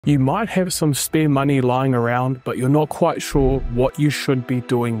You might have some spare money lying around, but you're not quite sure what you should be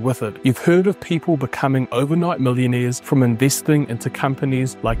doing with it. You've heard of people becoming overnight millionaires from investing into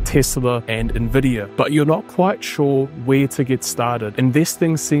companies like Tesla and Nvidia, but you're not quite sure where to get started.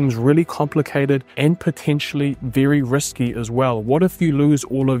 Investing seems really complicated and potentially very risky as well. What if you lose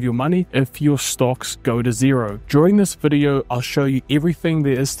all of your money if your stocks go to zero? During this video, I'll show you everything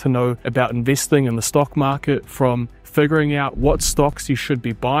there is to know about investing in the stock market, from figuring out what stocks you should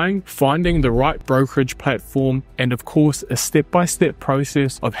be buying, finding the right brokerage platform, and of course a step-by-step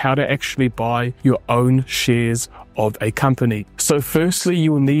process of how to actually buy your own shares of a company. So firstly,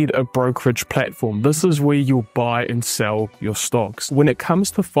 you'll need a brokerage platform. This is where you'll buy and sell your stocks. When it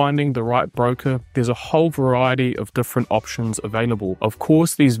comes to finding the right broker, there's a whole variety of different options available. Of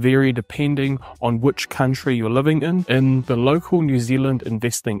course, these vary depending on which country you're living in. In the local New Zealand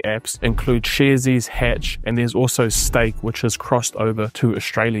investing apps include Sharesies, Hatch, and there's also Stake, which has crossed over to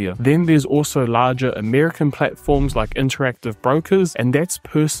Australia. Then there's also larger American platforms like Interactive Brokers, and that's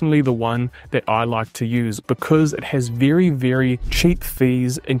personally the one that I like to use because it has very cheap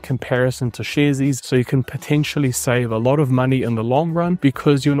fees in comparison to Sharesies, so you can potentially save a lot of money in the long run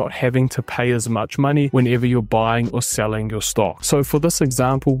because you're not having to pay as much money whenever you're buying or selling your stock. So for this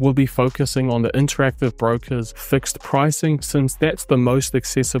example, we'll be focusing on the Interactive Brokers fixed pricing, since that's the most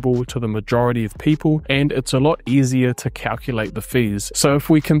accessible to the majority of people and it's a lot easier to calculate the fees. So if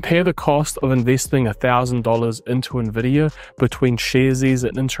we compare the cost of investing $1,000 into Nvidia between Sharesies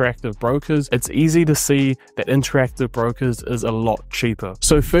and Interactive Brokers, it's easy to see that Interactive Brokers is a lot cheaper.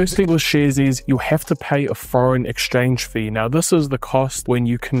 So firstly, with Sharesies, you'll have to pay a foreign exchange fee. Now this is the cost when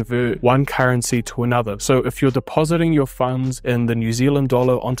you convert one currency to another. So if you're depositing your funds in the New Zealand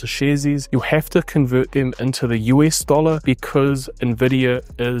dollar onto Sharesies, you'll have to convert them into the US dollar because Nvidia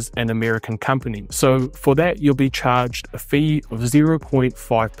is an American company. So for that, you'll be charged a fee of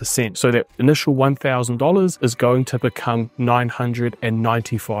 0.5%. So that initial $1,000 is going to become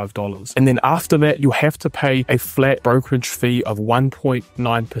 $995. And then after that, you'll have to pay a flat brokerage fee of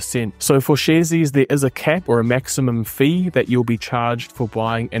 1.9%. So for Sharesies, there is a cap or a maximum fee that you'll be charged for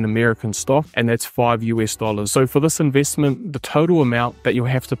buying an American stock, and that's $5 US. So for this investment, the total amount that you'll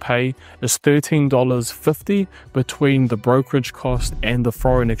have to pay is $13.50 between the brokerage cost and the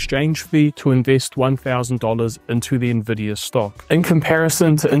foreign exchange fee to invest $1,000 into the Nvidia stock. In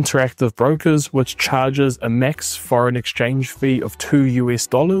comparison to Interactive Brokers, which charges a max foreign exchange fee of $2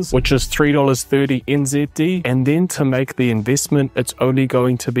 US, which is $3.30 NZD, and then to make the investment, it's only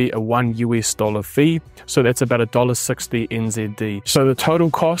going to be a $1 US fee, so that's about $1.60 NZD. So the total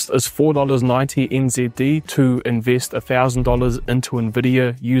cost is $4.90 NZD to invest $1,000 into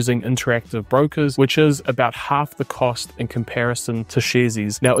Nvidia using Interactive Brokers, which is about half the cost in comparison to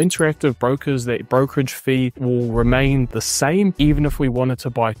Sharesies. Now Interactive Brokers, that brokerage fee will remain the same even if we wanted to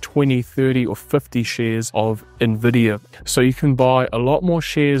buy 20, 30 or 50 shares of Nvidia. So you can buy a lot more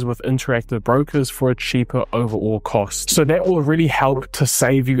shares with Interactive Brokers for a cheaper overall cost. So that will really help to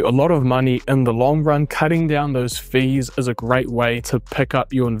save you a lot of money in the long run. Cutting down those fees is a great way to pick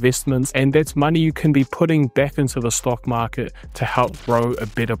up your investments, and that's money you can be putting back into the stock market to help grow a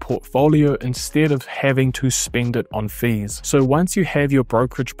better portfolio instead of having to spend it on fees. So once you have your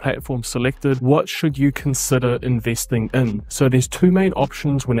brokerage platform selected, what should you consider investing in? So there's two main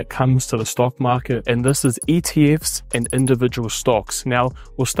options when it comes to the stock market, and this is ETFs and individual stocks. Now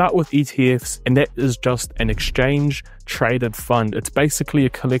we'll start with ETFs, and that is just an exchange traded fund. It's basically a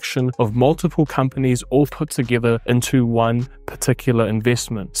collection of multiple companies all put together into one particular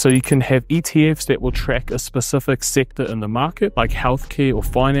investment. So you can have ETFs that will track a specific sector in the market, like healthcare or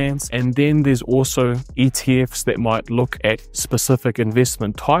finance, and then there's also ETFs that might look at specific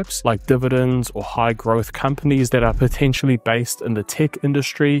investment types like dividends or high growth companies that are potentially based in the tech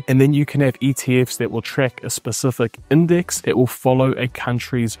industry. And then you can have ETFs that will track a specific index that will follow a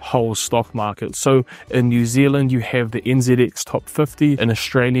country's whole stock market. So in New Zealand, you have the NZX Top 50, in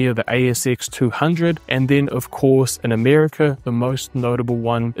Australia the ASX 200, and then of course in America the most notable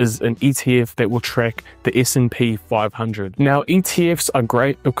one is an ETF that will track the S&P 500. Now ETFs are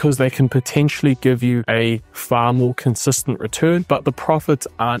great because they can potentially give you a far more consistent return, but the profits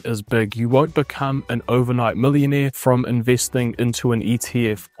aren't as big. You won't become an overnight millionaire from investing into an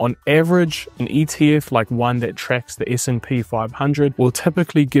ETF. On average, an ETF like one that tracks the S&P 500 will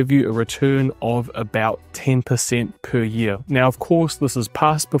typically give you a return of about 10% per year. Now, of course, this is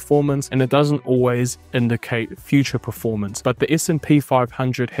past performance and it doesn't always indicate future performance, but the S&P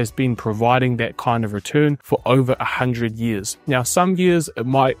 500 has been providing that kind of return for over 100 years. Now, some years it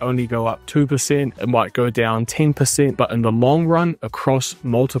might only go up 2%, it might go down 10%, but in the long run, across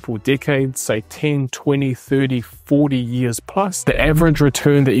multiple decades, say 10, 20, 30, 40 years plus, the average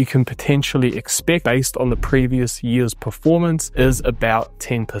return that you can potentially expect based on the previous year's performance is about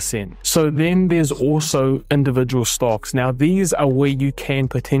 10%. So then there's also individual stocks. Now these are where you can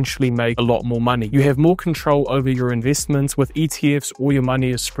potentially make a lot more money. You have more control over your investments. With ETFs, all your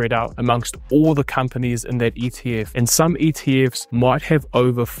money is spread out amongst all the companies in that ETF, and some ETFs might have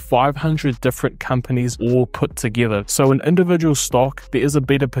over 500 different companies all put together. So an individual stock, there is a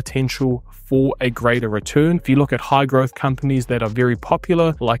better potential for a greater return. If you look at high growth companies that are very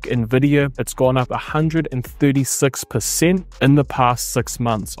popular, like Nvidia, it's gone up 136% in the past 6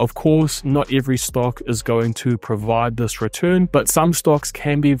 months. Of course, not every stock is going to provide this return, but some stocks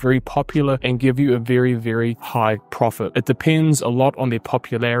can be very popular and give you a very, very high profit. It depends a lot on their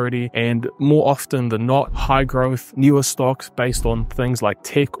popularity, and more often than not, high growth, newer stocks based on things like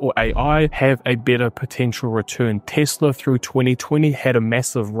tech or AI have a better potential return. Tesla through 2020 had a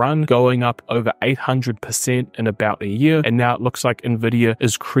massive run, going up over 800% in about a year, and now it looks like Nvidia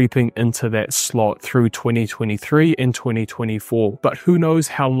is creeping into that slot through 2023 and 2024. But who knows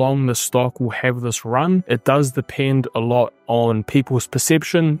how long the stock will have this run? It does depend a lot on people's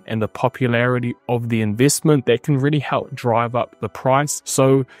perception and the popularity of the investment. That can really help drive up the price.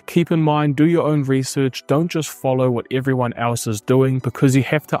 So keep in mind, do your own research. Don't just follow what everyone else is doing, because you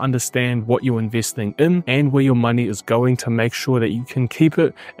have to understand what you're investing in and where your money is going to make sure that you can keep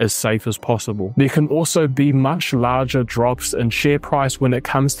it as safe as possible. There can also be much larger drops in share price when it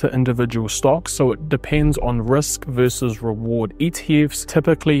comes to individual stocks, so it depends on risk versus reward. ETFs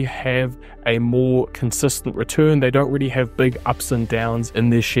typically have a more consistent return. They don't really have big ups and downs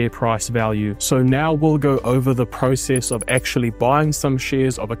in their share price value. So now we'll go over the process of actually buying some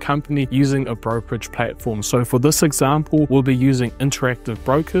shares of a company using a brokerage platform. So for this example, we'll be using Interactive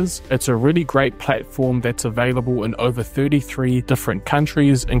Brokers. It's a really great platform that's available in over 33 different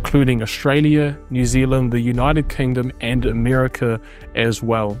countries, including Australia, New Zealand, the United Kingdom, and America as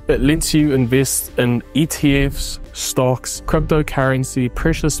well. It lets you invest in ETFs, stocks, cryptocurrency,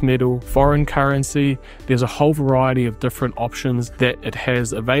 precious metal, foreign currency. There's a whole variety of different options that it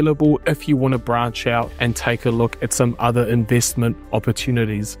has available if you want to branch out and take a look at some other investment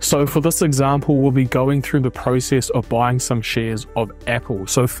opportunities. So for this example, we'll be going through the process of buying some shares of Apple.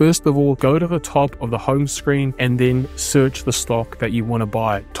 So first of all, go to the top of the home screen and then search the stock that you want to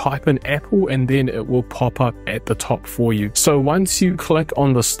buy. Type in Apple and then it will pop up at the top for you. So once you click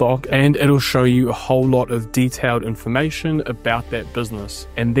on the stock, and it'll show you a whole lot of detailed information about that business.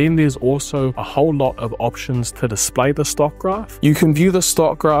 And then there's also a whole lot of options to display the stock graph. You can view the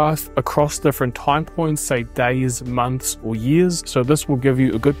stock graph across different time points, say days, months, or years. So this will give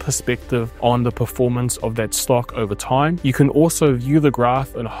you a good perspective on the performance of that stock over time. You can also view the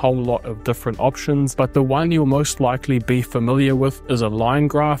graph in a whole lot of different options, but the one you'll most likely be familiar with is a line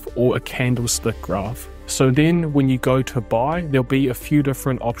graph or a candlestick graph. So then when you go to buy, there'll be a few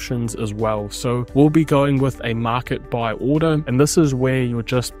different options as well. So we'll be going with a market buy order, and this is where you're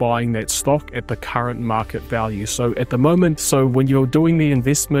just buying that stock at the current market value. So at the moment, so when you're doing the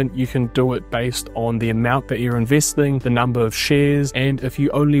investment, you can do it based on the amount that you're investing, the number of shares, and if you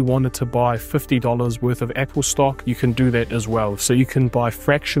only wanted to buy $50 worth of Apple stock, you can do that as well. So you can buy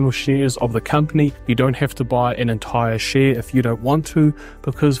fractional shares of the company. You don't have to buy an entire share if you don't want to,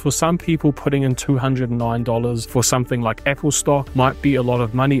 because for some people, putting in $209 for something like Apple stock might be a lot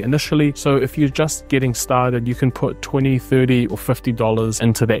of money initially. So if you're just getting started, you can put $20, $30 or $50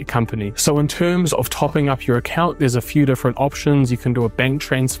 into that company. So in terms of topping up your account, there's a few different options. You can do a bank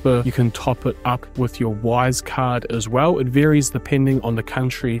transfer. You can top it up with your Wise card as well. It varies depending on the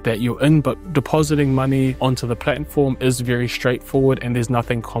country that you're in, but depositing money onto the platform is very straightforward and there's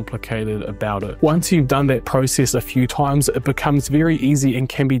nothing complicated about it. Once you've done that process a few times, it becomes very easy and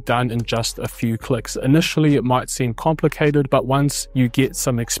can be done in just a few clicks. Initially, it might seem complicated, but once you get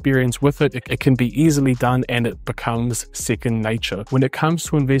some experience with it, it can be easily done and it becomes second nature. When it comes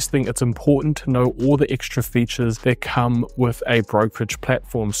to investing, it's important to know all the extra features that come with a brokerage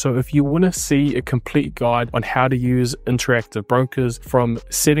platform. So if you want to see a complete guide on how to use Interactive Brokers, from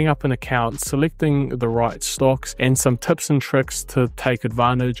setting up an account, selecting the right stocks, and some tips and tricks to take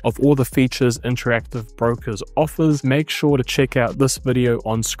advantage of all the features Interactive Brokers offers, make sure to check out this video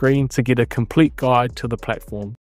on screen to get a complete guide to the platform.